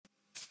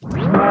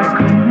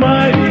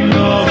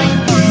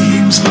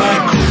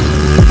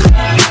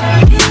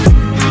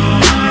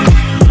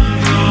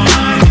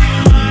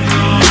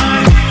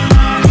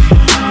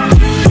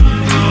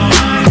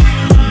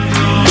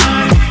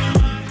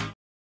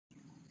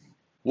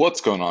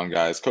What's going on,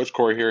 guys? Coach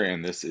Corey here,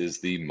 and this is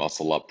the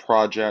Muscle Up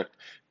Project.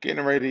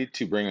 Getting ready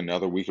to bring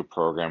another week of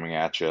programming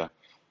at you.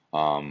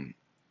 Um,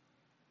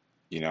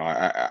 you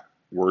know,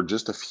 we're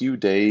just a few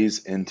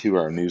days into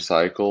our new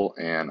cycle,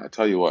 and I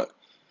tell you what,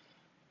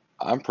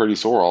 I'm pretty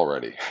sore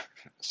already.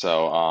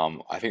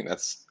 I think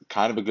that's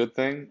kind of a good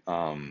thing.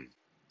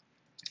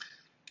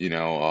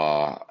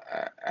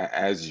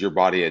 As your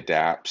body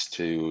adapts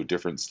to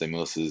different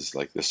stimuluses,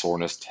 like the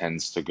soreness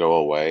tends to go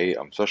away,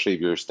 especially if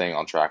you're staying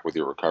on track with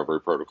your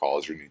recovery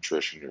protocols, your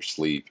nutrition, your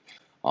sleep,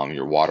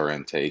 your water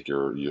intake,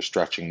 your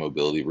stretching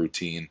mobility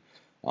routine.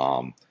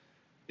 Um,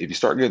 if you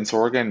start getting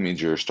sore again, it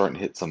means you're starting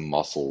to hit some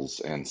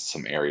muscles and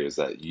some areas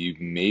that you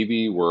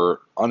maybe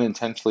were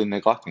unintentionally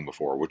neglecting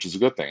before, which is a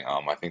good thing.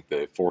 I think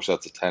the 4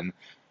 sets of 10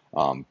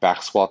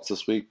 back squats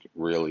this week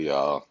really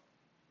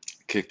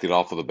kicked it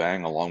off with a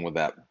bang, along with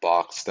that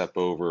box step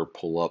over,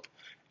 pull up,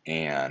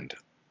 and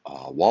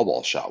wall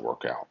ball shot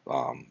workout.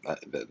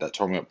 That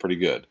tore me up pretty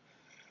good.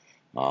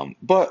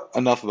 But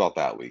enough about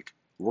that week.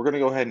 We're going to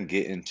go ahead and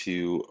get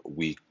into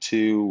week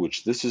two,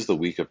 which this is the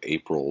week of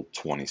April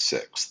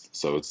 26th.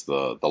 So it's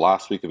the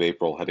last week of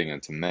April heading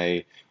into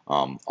May.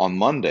 On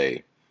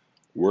Monday,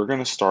 we're going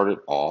to start it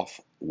off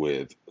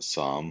with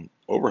some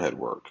overhead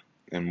work.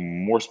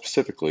 And more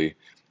specifically,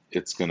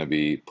 it's going to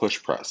be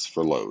push press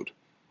for load.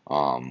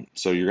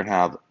 So you're going to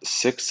have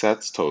 6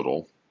 sets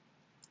total.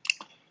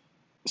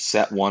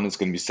 Set one is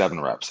going to be 7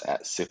 reps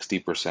at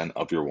 60%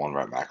 of your 1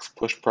 rep max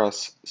push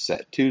press.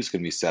 Set two is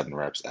going to be 7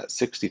 reps at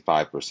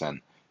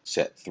 65%.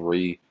 Set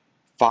three,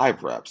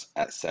 5 reps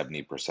at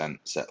 70%.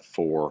 Set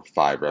four,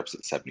 5 reps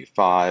at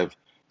 75.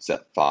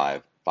 Set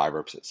five, 5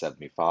 reps at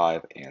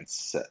 75. And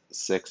set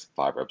six,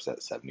 5 reps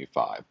at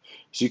 75.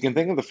 So you can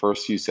think of the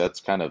first few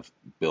sets kind of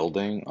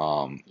building,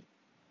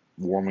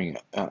 warming.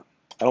 I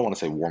don't want to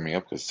say warming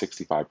up because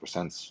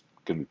 65% is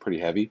going to be pretty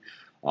heavy.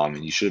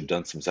 And you should have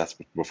done some sets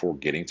before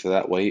getting to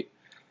that weight.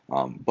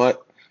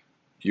 But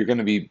you're going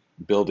to be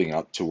building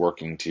up to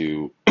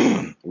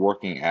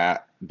working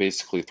at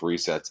basically 3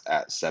 sets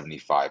at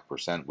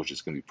 75%, which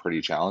is going to be pretty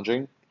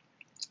challenging.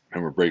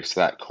 Remember, breaks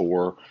that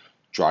core,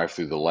 drive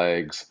through the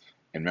legs,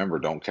 and remember,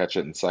 don't catch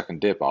it in second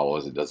dip,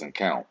 otherwise it doesn't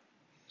count.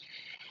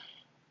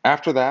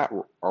 After that,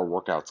 our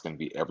workout's going to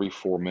be every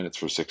 4 minutes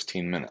for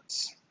 16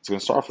 minutes. It's going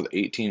to start off with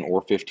 18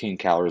 or 15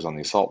 calories on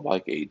the assault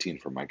bike, 18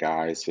 for my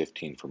guys,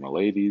 15 for my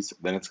ladies.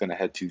 Then it's going to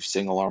head to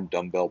single arm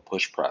dumbbell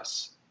push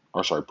press,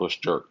 or sorry, push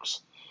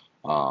jerks.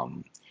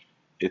 Um,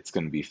 it's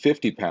going to be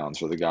 50 pounds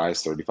for the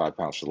guys, 35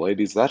 pounds for the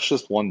ladies. That's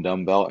just one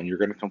dumbbell, and you're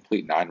going to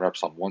complete 9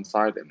 reps on one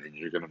side, and then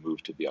you're going to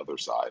move to the other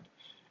side.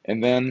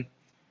 And then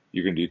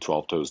you're going to do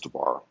 12 toes to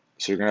bar.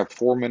 So you're going to have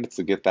 4 minutes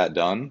to get that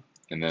done.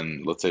 And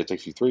then let's say it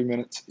takes you 3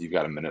 minutes, you've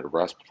got a minute of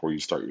rest before you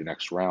start your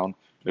next round.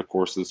 And of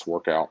course, this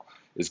workout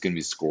is going to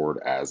be scored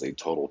as a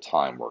total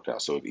time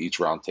workout. So if each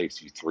round takes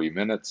you 3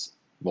 minutes,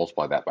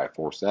 multiply that by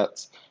 4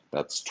 sets,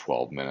 that's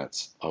 12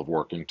 minutes of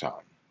working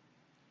time.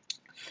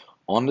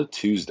 On to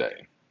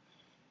Tuesday.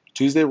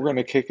 Tuesday, we're going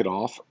to kick it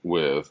off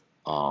with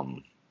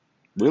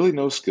really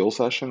no skill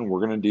session.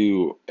 We're going to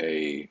do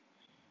a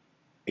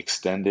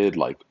extended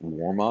like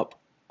warm up.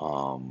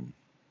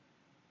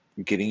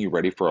 Getting you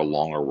ready for a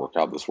longer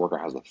workout. This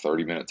workout has a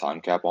 30-minute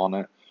time cap on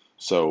it.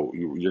 So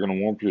you're going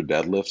to warm up your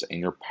deadlifts and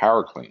your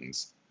power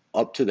cleans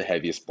up to the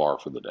heaviest bar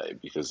for the day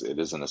because it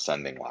is an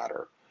ascending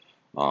ladder,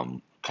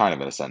 kind of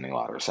an ascending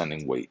ladder,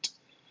 ascending weight.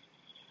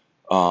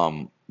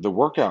 The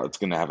workout is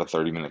going to have a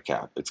 30-minute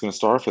cap. It's going to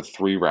start off with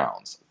 3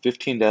 rounds,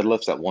 15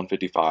 deadlifts at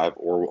 155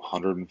 or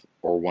 100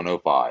 or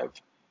 105,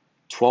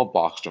 12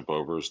 box jump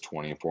overs,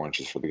 24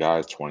 inches for the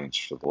guys, 20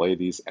 inches for the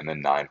ladies, and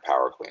then 9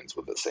 power cleans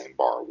with the same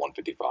bar,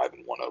 155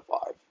 and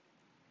 105.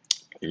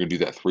 You're going to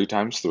do that 3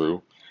 times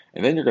through,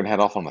 and then you're going to head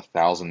off on a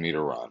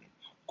 1,000-meter run.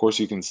 Of course,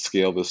 you can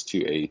scale this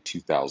to a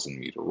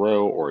 2,000-meter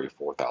row or a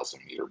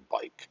 4,000-meter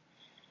bike.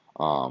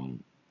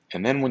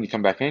 And then when you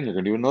come back in, you're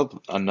going to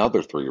do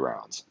another 3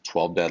 rounds,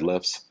 12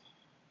 deadlifts,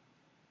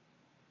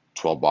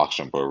 12 box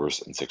jump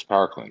overs, and 6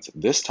 power cleans.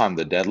 This time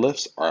the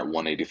deadlifts are at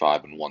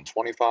 185 and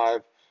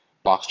 125.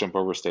 Box jump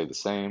overs stay the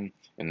same,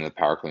 and then the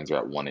power cleans are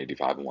at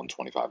 185 and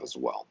 125 as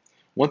well.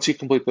 Once you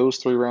complete those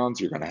 3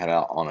 rounds, you're going to head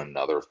out on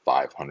another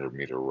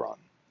 500-meter run.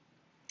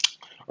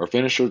 Our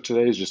finisher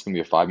today is just going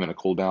to be a 5-minute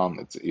cool down.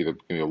 It's either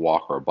going to be a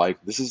walk or a bike.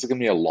 This is going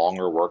to be a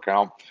longer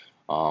workout.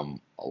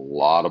 A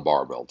lot of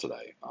barbell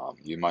today.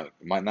 You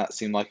might not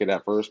seem like it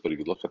at first, but if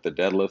you look at the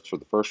deadlifts for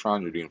the first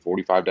round, you're doing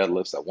 45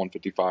 deadlifts at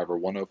 155 or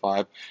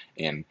 105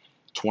 and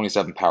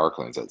 27 power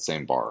cleans at the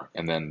same bar.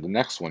 And then the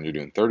next one, you're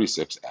doing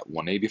 36 at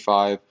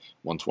 185,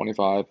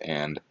 125,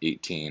 and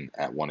 18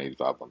 at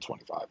 185,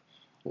 125.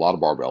 A lot of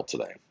barbell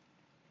today.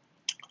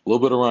 A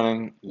little bit of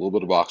running, a little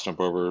bit of box jump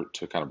over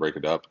to kind of break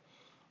it up.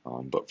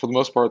 But for the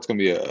most part, it's going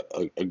to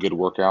be a good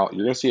workout.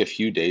 You're going to see a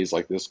few days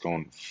like this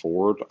going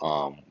forward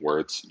where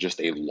it's just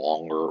a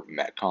longer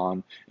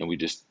Metcon and we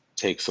just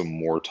take some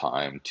more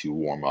time to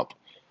warm up,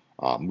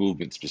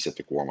 movement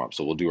specific warm up.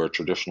 So we'll do our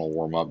traditional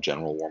warm up,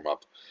 general warm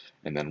up,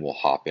 and then we'll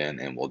hop in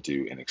and we'll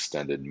do an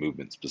extended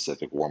movement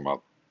specific warm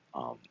up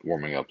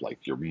warming up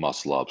like your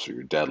muscle ups or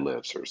your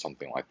deadlifts or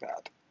something like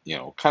that.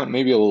 Kind of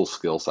maybe a little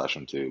skill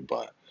session too,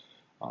 but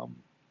um,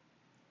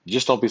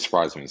 just don't be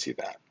surprised when you see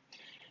that.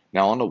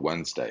 Now on to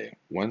Wednesday.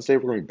 Wednesday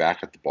we're going to be back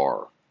at the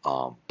bar.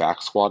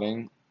 Back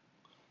squatting,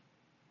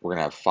 we're going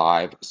to have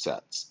 5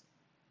 sets.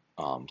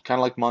 Kind of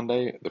like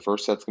Monday, the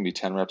first set's going to be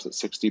 10 reps at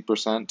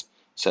 60%.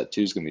 Set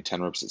 2 is going to be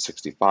 10 reps at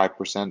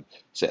 65%.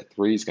 Set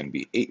 3 is going to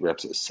be 8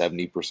 reps at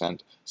 70%.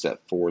 Set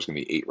 4 is going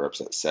to be 8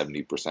 reps at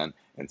 70%.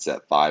 And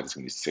set 5 is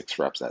going to be 6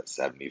 reps at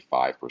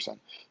 75%.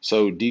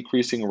 So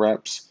decreasing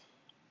reps,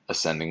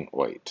 ascending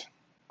weight,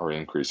 or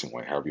increasing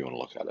weight, however you want to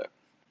look at it,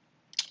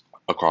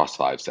 across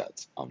 5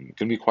 sets. Going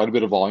to be quite a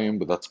bit of volume,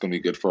 but that's going to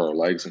be good for our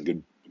legs and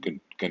going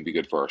to be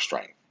good for our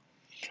strength.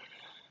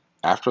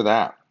 After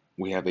that,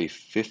 we have a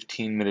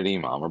 15-minute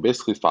EMOM, or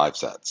basically 5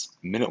 sets.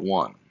 Minute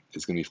 1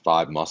 is going to be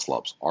 5 muscle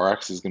ups.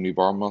 RX is going to be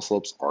bar muscle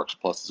ups. RX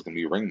plus is going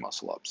to be ring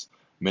muscle ups.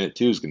 Minute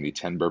 2 is going to be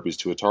 10 burpees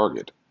to a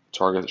target.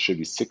 Target that should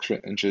be 6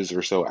 inches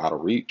or so out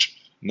of reach,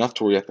 enough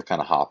to where you have to kind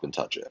of hop and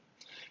touch it.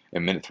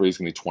 And minute 3 is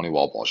going to be 20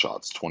 wall ball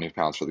shots, 20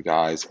 pounds for the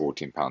guys,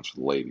 14 pounds for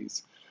the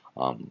ladies.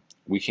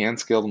 We can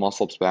scale the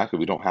muscle ups back. If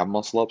we don't have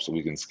muscle ups,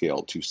 we can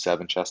scale to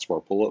 7 chest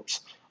bar pull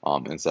ups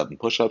and 7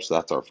 push ups.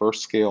 That's our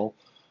first scale.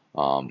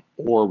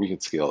 Or we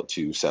could scale it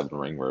to 7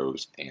 ring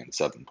rows and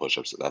 7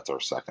 push-ups. That's our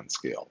second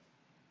scale.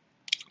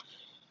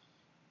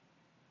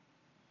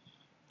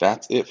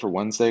 That's it for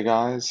Wednesday,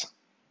 guys.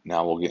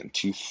 Now we'll get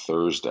into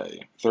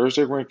Thursday.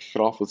 Thursday, we're going to kick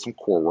it off with some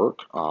core work.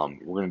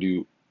 We're going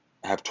to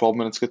have 12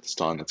 minutes to get this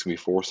done. It's going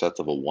to be 4 sets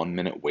of a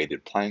 1-minute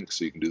weighted plank.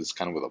 So you can do this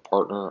kind of with a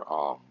partner.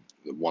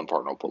 One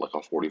partner will put like a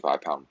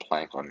 45-pound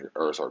plank on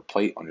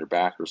plate on your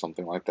back or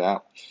something like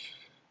that.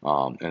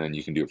 And then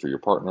you can do it for your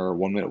partner,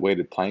 1-minute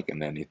weighted plank,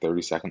 and then a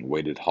 30-second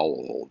weighted hollow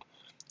hold.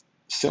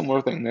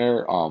 Similar thing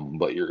there,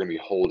 but you're going to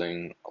be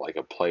holding like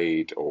a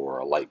plate or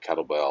a light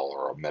kettlebell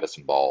or a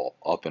medicine ball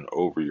up and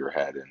over your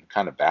head and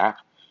kind of back,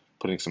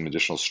 putting some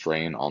additional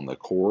strain on the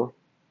core.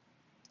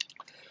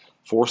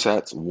 4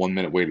 sets,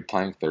 1-minute weighted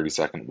plank,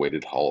 30-second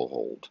weighted hollow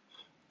hold.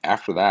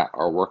 After that,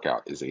 our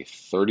workout is a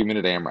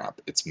 30-minute AMRAP.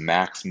 It's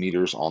max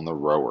meters on the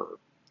rower.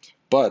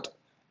 But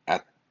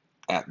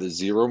at the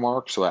 0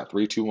 mark, so at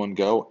 3, 2, 1,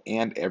 go,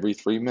 and every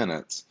 3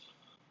 minutes,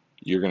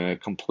 you're going to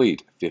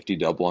complete 50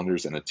 double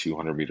unders and a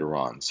 200-meter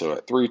run. So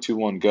at 3, 2,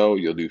 1, go,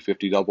 you'll do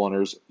 50 double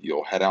unders,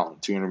 you'll head out on a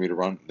 200-meter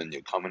run, then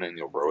you'll come in and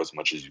you'll row as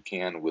much as you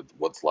can with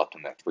what's left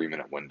in that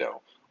 3-minute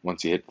window.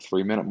 Once you hit the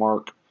 3-minute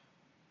mark,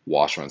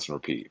 wash, rinse, and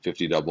repeat.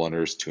 50 double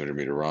unders,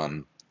 200-meter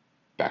run,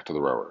 back to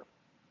the rower.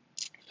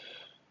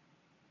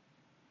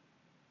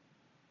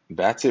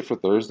 That's it for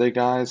Thursday,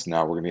 guys.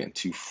 Now we're going to get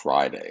into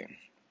Friday.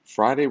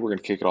 Friday, we're going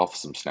to kick it off with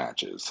some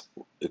snatches.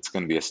 It's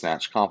going to be a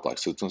snatch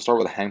complex. So it's going to start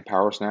with a hang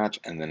power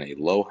snatch and then a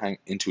low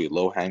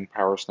hang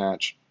power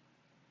snatch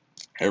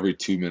every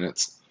 2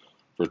 minutes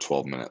for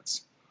 12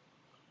 minutes.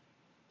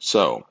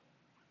 So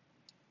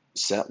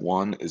set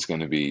 1 is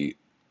going to be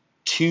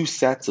 2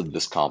 sets of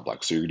this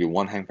complex. So you're going to do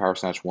 1 hang power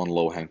snatch, 1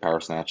 low hang power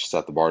snatch,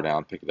 set the bar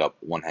down, pick it up,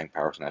 1 hang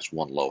power snatch,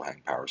 1 low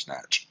hang power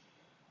snatch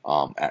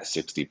at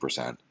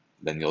 60%.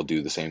 Then you'll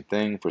do the same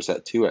thing for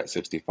set 2 at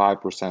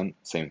 65%,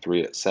 same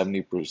 3 at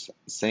 70%,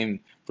 same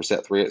for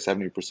set 3 at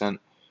 70%,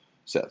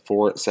 set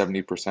 4 at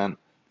 70%,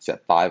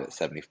 set 5 at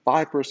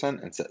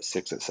 75%, and set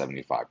 6 at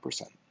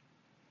 75%.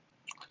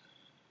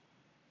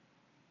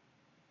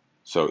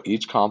 So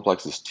each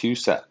complex is 2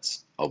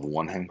 sets of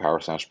 1 hang power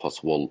snatch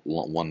plus 1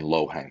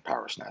 low hang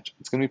power snatch.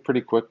 It's going to be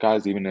pretty quick,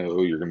 guys, even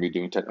though you're going to be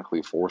doing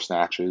technically 4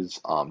 snatches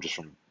just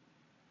from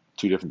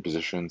 2 different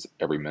positions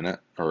every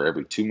minute or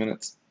every 2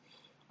 minutes.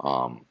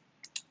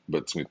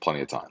 But it's going to be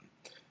plenty of time.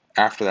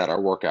 After that, our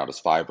workout is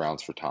 5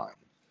 rounds for time.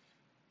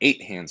 8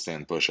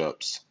 handstand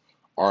push-ups.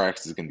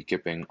 RX is going to be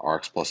kipping.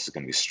 RX plus is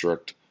going to be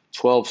strict.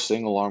 12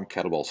 single arm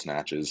kettlebell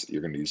snatches.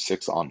 You're going to do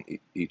 6 on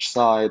each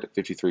side.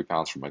 53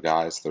 pounds for my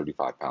guys,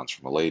 35 pounds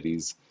for my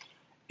ladies,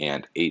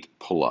 and 8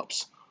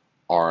 pull-ups.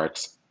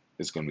 RX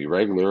is going to be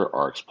regular.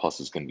 RX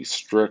plus is going to be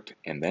strict.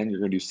 And then you're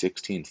going to do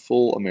 16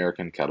 full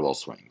American kettlebell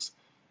swings.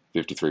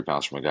 53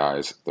 pounds for my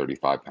guys,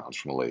 35 pounds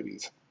for my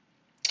ladies.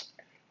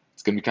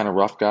 It's going to be kind of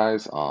rough,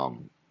 guys, but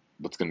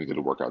it's going to be a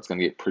good workout. It's going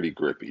to get pretty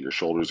grippy. Your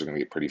shoulders are going to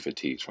get pretty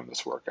fatigued from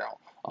this workout.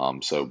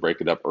 So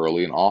break it up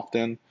early and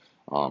often.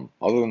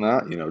 Other than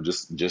that,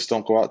 just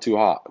don't go out too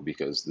hot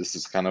because this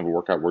is kind of a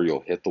workout where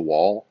you'll hit the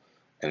wall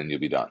and then you'll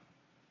be done.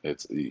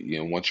 It's,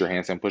 once your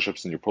handstand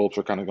push-ups and your pull-ups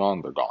are kind of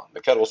gone, they're gone. The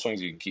kettlebell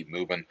swings, you can keep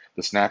moving.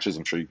 The snatches,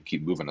 I'm sure you can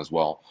keep moving as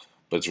well,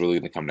 but it's really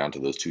going to come down to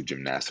those 2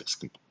 gymnastics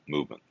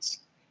movements.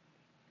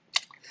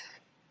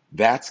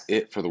 That's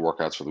it for the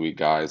workouts for the week,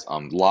 guys.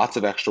 Lots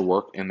of extra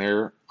work in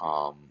there.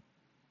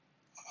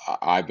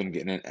 I've been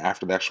getting it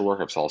after the extra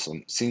work. I've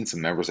also seen some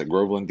members at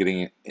Groveland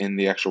getting in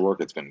the extra work.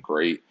 It's been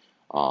great.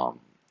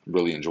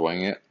 Really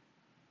enjoying it.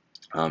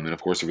 And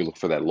of course, if you look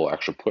for that little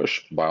extra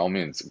push, by all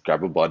means,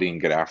 grab a buddy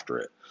and get after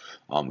it.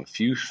 A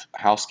few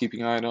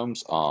housekeeping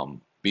items.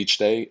 Beach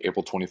Day,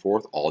 April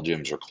 24th, all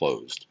gyms are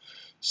closed.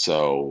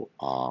 So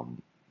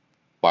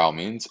by all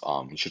means,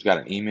 you should have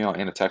got an email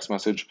and a text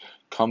message.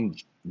 Come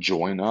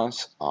join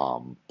us.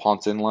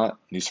 Ponce Inlet,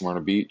 New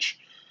Smyrna Beach.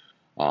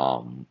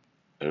 Um,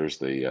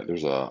 there's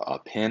a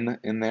pin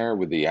in there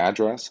with the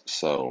address.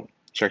 So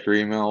check your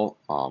email.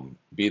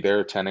 Be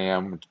there 10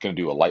 a.m. We're gonna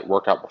do a light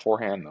workout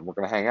beforehand, and we're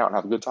gonna hang out and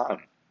have a good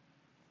time.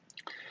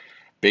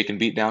 Bacon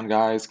Beatdown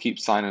guys, keep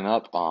signing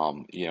up.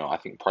 I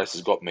think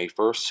prices go up May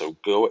 1st, so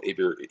go if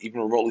you're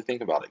even remotely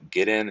thinking about it,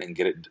 get in and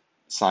get it,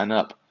 sign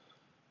up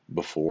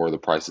before the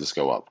prices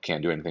go up.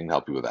 Can't do anything to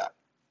help you with that.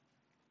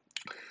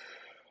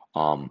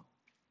 Um,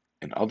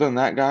 and other than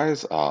that,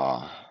 guys,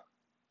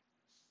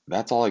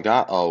 that's all I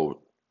got.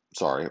 Oh,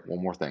 sorry,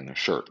 one more thing.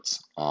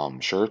 Shirts.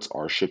 Shirts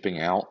are shipping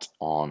out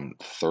on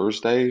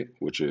Thursday,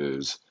 which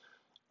is,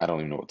 I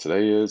don't even know what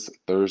today is.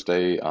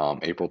 Thursday,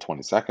 April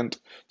 22nd.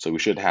 So we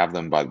should have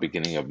them by the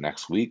beginning of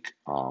next week.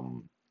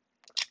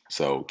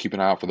 So keep an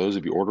eye out for those.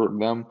 If you order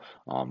them,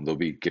 they'll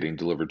be getting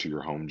delivered to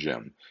your home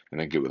gym, and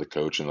then get with a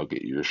coach, and they'll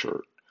get you your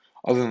shirt.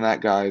 Other than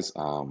that, guys,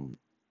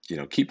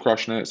 keep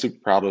crushing it. Super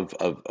proud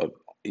of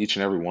each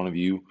and every one of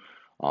you.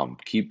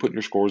 Keep putting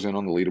your scores in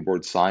on the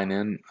leaderboard. Sign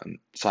in and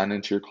sign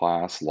into your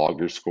class. Log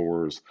your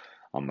scores.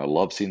 I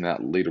love seeing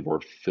that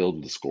leaderboard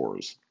filled with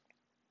scores.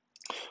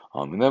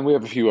 And then we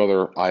have a few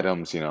other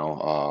items.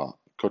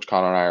 Coach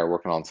Connor and I are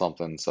working on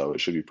something, so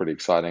it should be pretty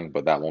exciting.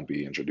 But that won't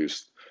be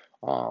introduced.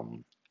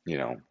 Um, you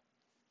know,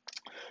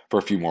 for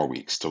a few more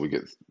weeks till we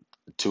get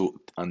to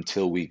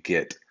until we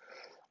get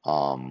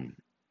um,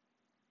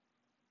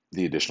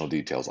 the additional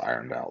details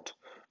ironed out.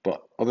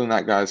 But other than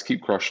that, guys,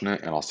 keep crushing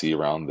it, and I'll see you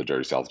around the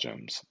Dirty South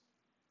gyms.